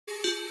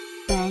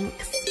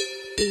Banks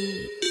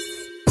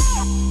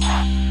Beats.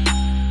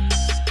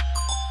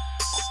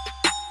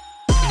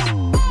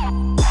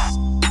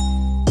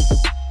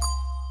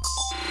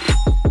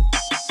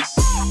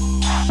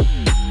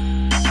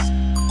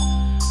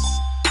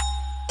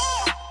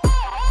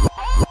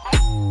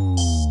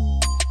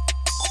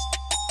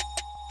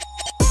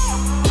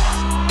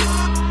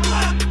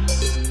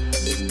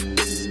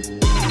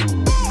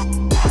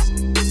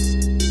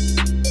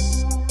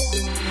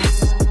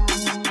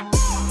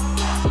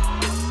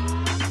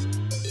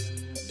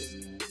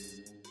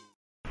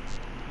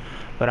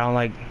 But I don't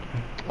like.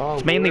 Oh,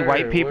 It's mainly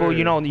white people. word.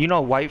 You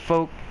know white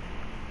folk.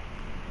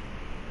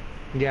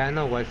 Yeah, I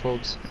know white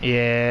folks.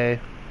 Yeah.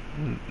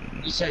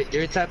 You said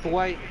your type of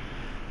white?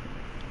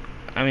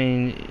 I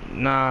mean,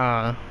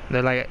 nah.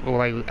 They're like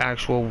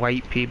actual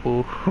white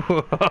people.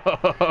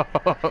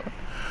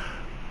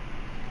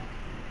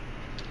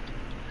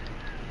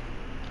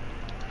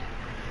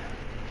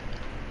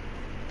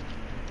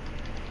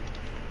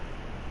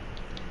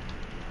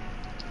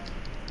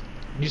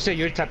 You said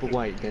your type of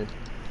white then,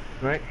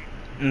 right?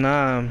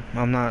 Nah,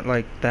 I'm not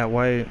like that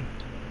white.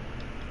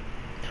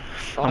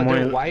 Oh, I'm they're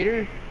wearing-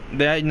 whiter?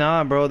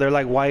 Nah, bro. They're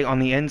like white on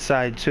the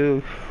inside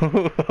too.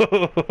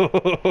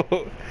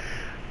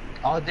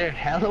 Oh, they're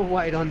hella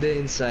white on the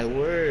inside.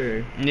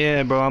 Word.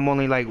 Yeah, bro. I'm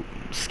only like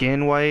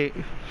skin white.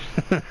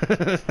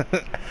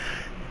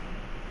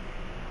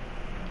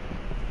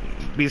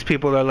 These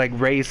people are like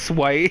race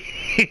white.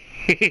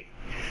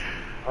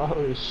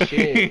 Oh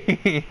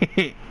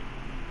shit.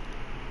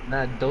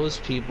 Not those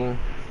people.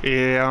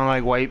 Yeah, I don't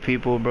like white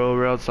people, bro.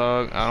 Real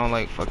talk. I don't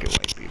like fucking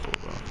white people,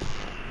 bro.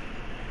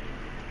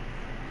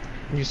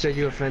 You said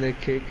you offended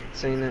Kick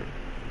saying that?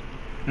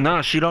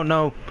 No, she don't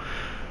know.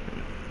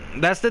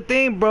 That's the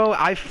thing, bro.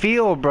 I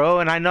feel, bro,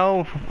 and I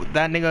know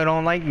that nigga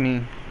don't like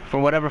me for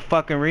whatever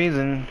fucking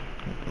reason.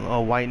 A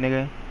white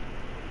nigga.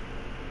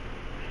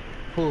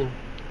 Who?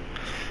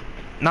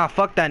 Nah,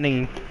 fuck that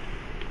nigga.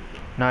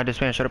 Nah,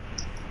 this man, shut up.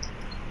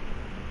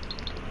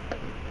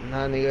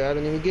 Nah, nigga, I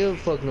don't even give a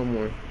fuck no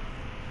more.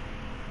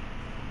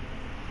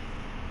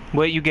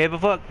 Wait, you gave a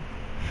fuck?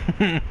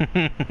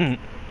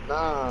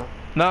 Nah.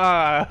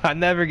 Nah, I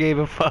never gave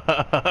a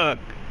fuck.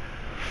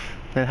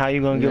 Then how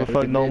you gonna give a Never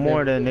fuck did, no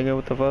more never then, did. nigga?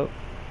 What the fuck?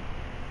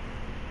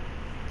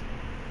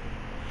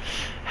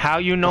 How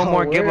you no Oh,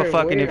 more give a word,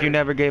 fucking if you word.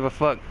 never gave a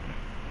fuck?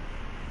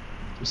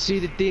 See,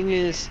 the thing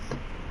is,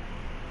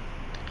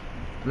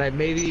 like,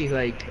 maybe,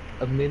 like,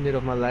 a minute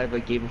of my life I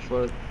gave a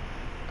fuck.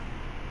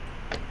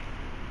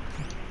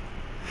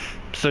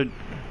 So,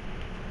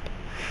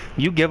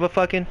 you give a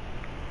fucking?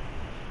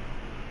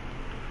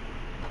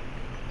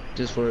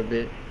 Just for a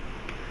bit.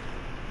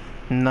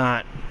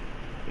 Not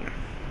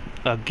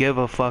a give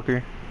a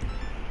fucker.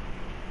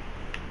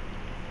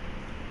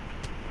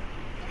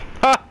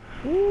 Ha!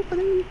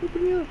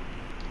 Ooh,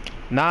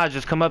 Nah,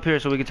 just come up here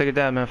so we can take a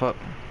dab, man. Fuck.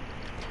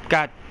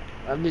 God.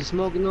 I've been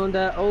smoking on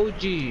that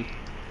OG.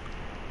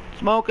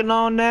 Smoking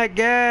on that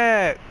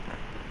gag.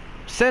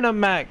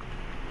 Cinemac.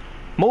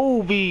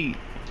 Movie.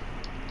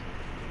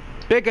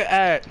 Bigger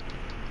ad.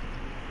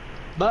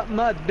 But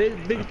my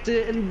big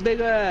tit and big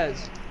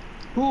ass.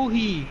 Who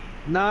he?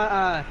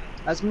 Nah,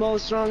 I smoke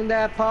strong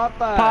that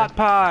Popeye. Pot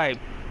pie.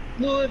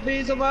 Fluid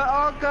beats of my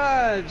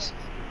archives.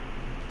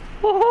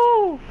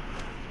 Woohoo!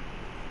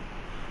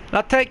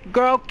 Now take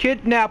girl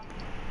kidnap.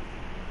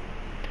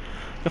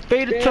 And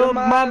feed it to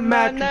my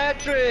mattress.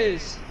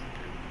 mattress.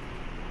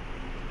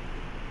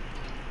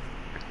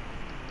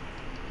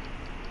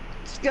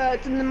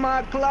 Scott's in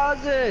my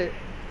closet.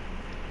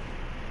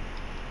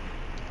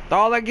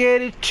 All I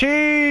get is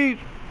cheese.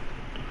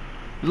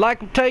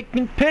 Like I'm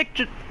taking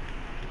pictures.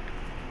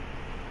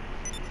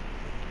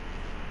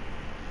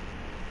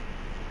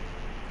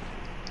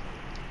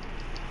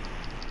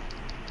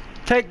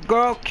 Take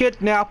girl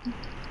kidnap.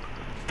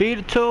 Feed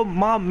it to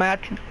my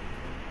mattress.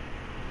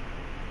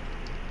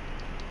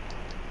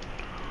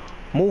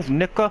 Move,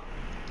 nigga.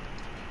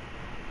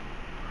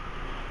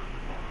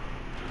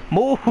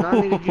 Move, Nah,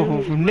 nigga, you-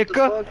 what the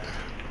nigga. fuck?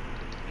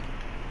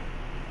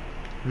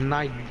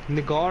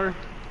 Nigar?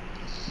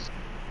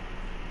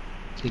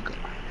 Nigar.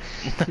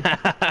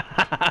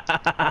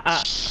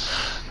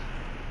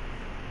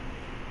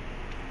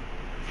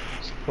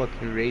 It's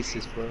fucking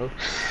racist, bro.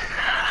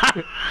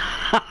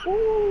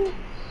 Ooh.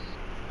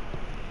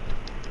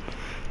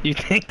 You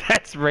think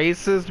that's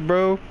racist,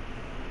 bro?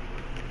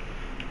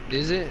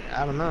 Is it?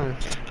 I don't know.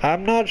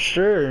 I'm not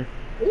sure.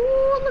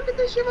 Ooh, look at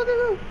this shit. Look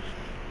at this.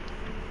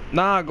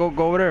 Nah, go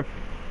over there.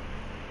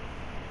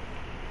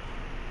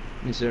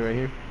 You sit right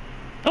here.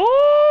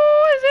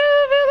 Oh, is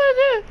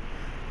it a villager?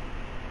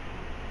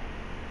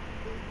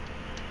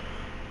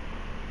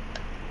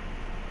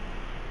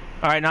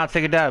 All right, now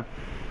take a dab.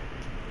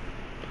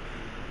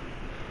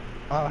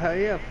 Oh, hell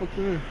yeah. Fuck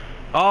you.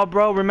 Oh,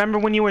 bro, remember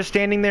when you were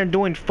standing there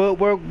doing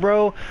footwork,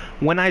 bro?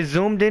 When I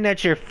zoomed in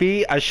at your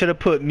feet, I should have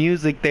put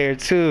music there,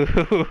 too.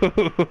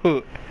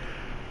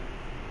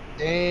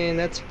 Dang,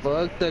 that's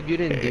fucked up. You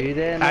didn't do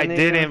that, my I nigga?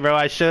 didn't, bro.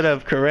 I should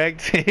have,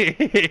 correct?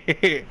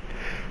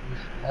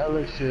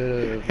 Hella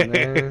should've,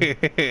 man.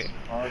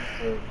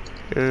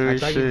 Oh, I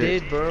thought you shit.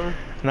 did, bro.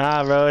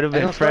 Nah, bro, it'd have I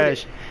been don't start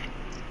fresh.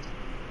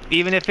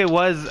 Even if it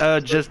was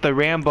just the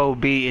Rambo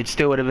beat, it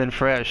still would have been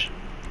fresh.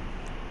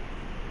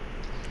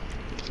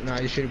 Nah,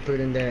 you should have put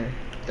in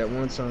that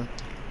one song.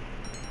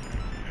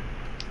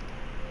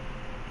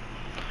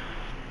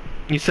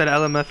 You said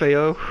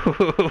LMFAO?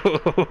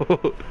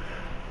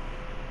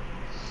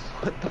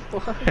 What the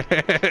fuck?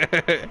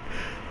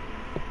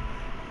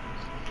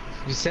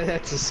 You said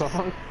that's a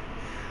song?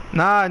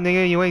 Nah,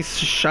 nigga, you ain't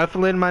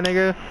shuffling, my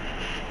nigga.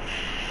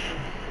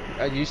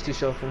 I used to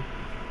shuffle.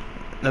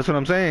 That's what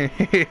I'm saying.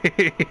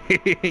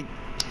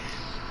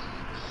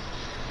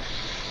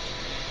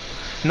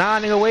 Nah,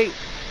 nigga, wait.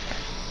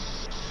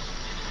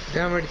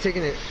 Damn, I'm already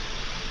taking it.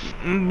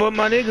 But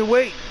my nigga,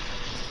 wait.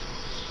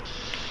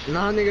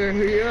 Nah, nigga,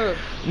 hurry up.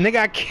 Nigga,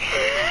 I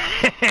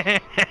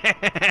can't.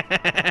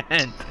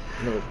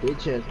 No,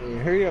 bitch ass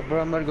nigga. Hurry up,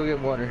 bro. I'm about to go get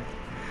water.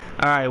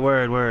 Alright,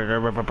 word.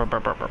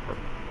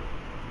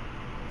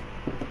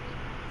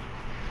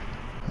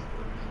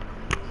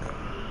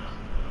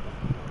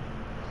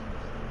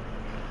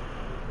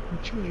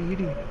 What you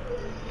eating?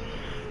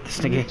 This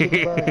nigga.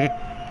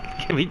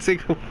 Give me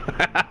tickle.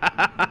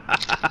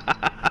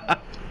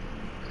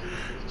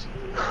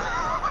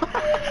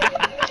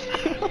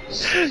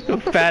 You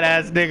fat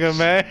ass nigga,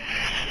 man.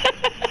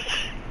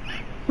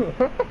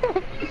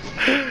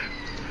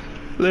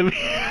 Let me.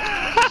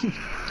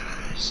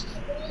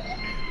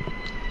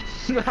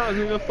 Nah,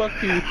 nigga, fuck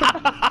you.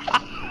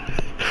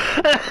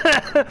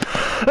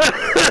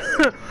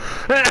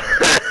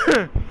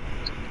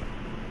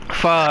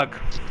 Fuck.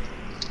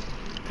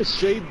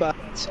 Straight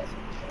bites.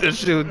 This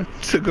shit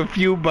took a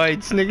few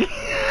bites, nigga.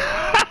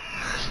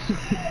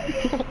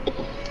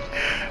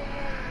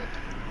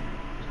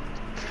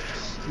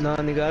 Nah,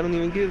 nigga, I don't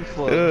even give a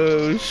fuck.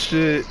 Oh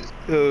shit.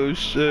 Oh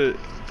shit.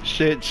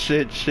 Shit.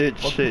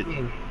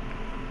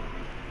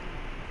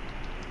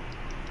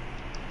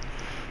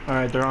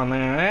 Alright, they're on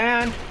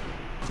land.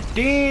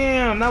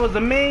 Damn, that was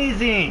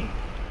amazing.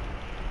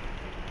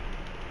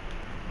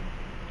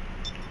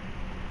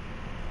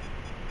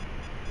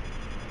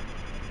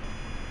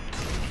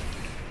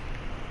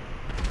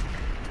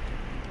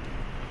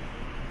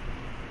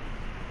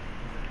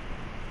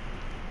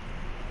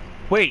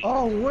 Wait.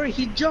 Oh, where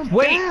he jumped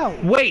Wait,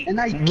 down. wait,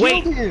 And I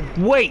wait, killed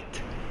him. wait.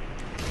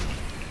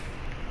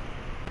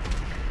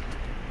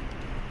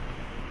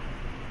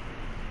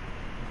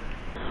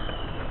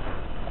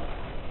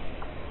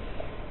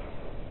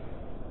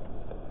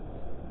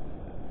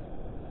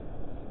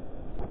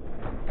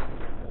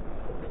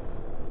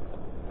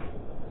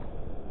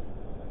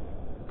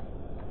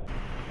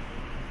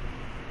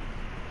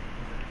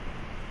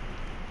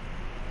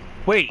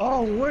 Wait.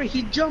 Oh, where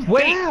he jumped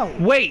Wait,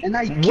 down. wait, And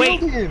I wait,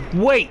 killed him.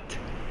 wait.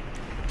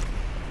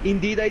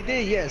 Indeed, I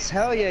did. Yes,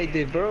 hell yeah, I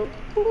did, bro.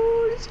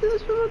 Ooh, this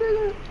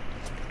nigga.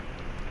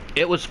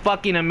 It was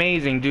fucking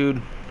amazing,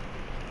 dude.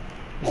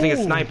 This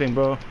nigga's Ooh. sniping,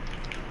 bro.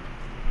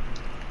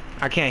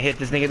 I can't hit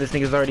this nigga. This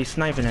nigga's already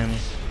sniping at me.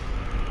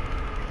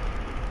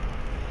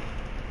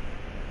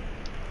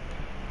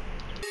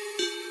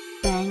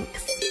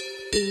 Thanks.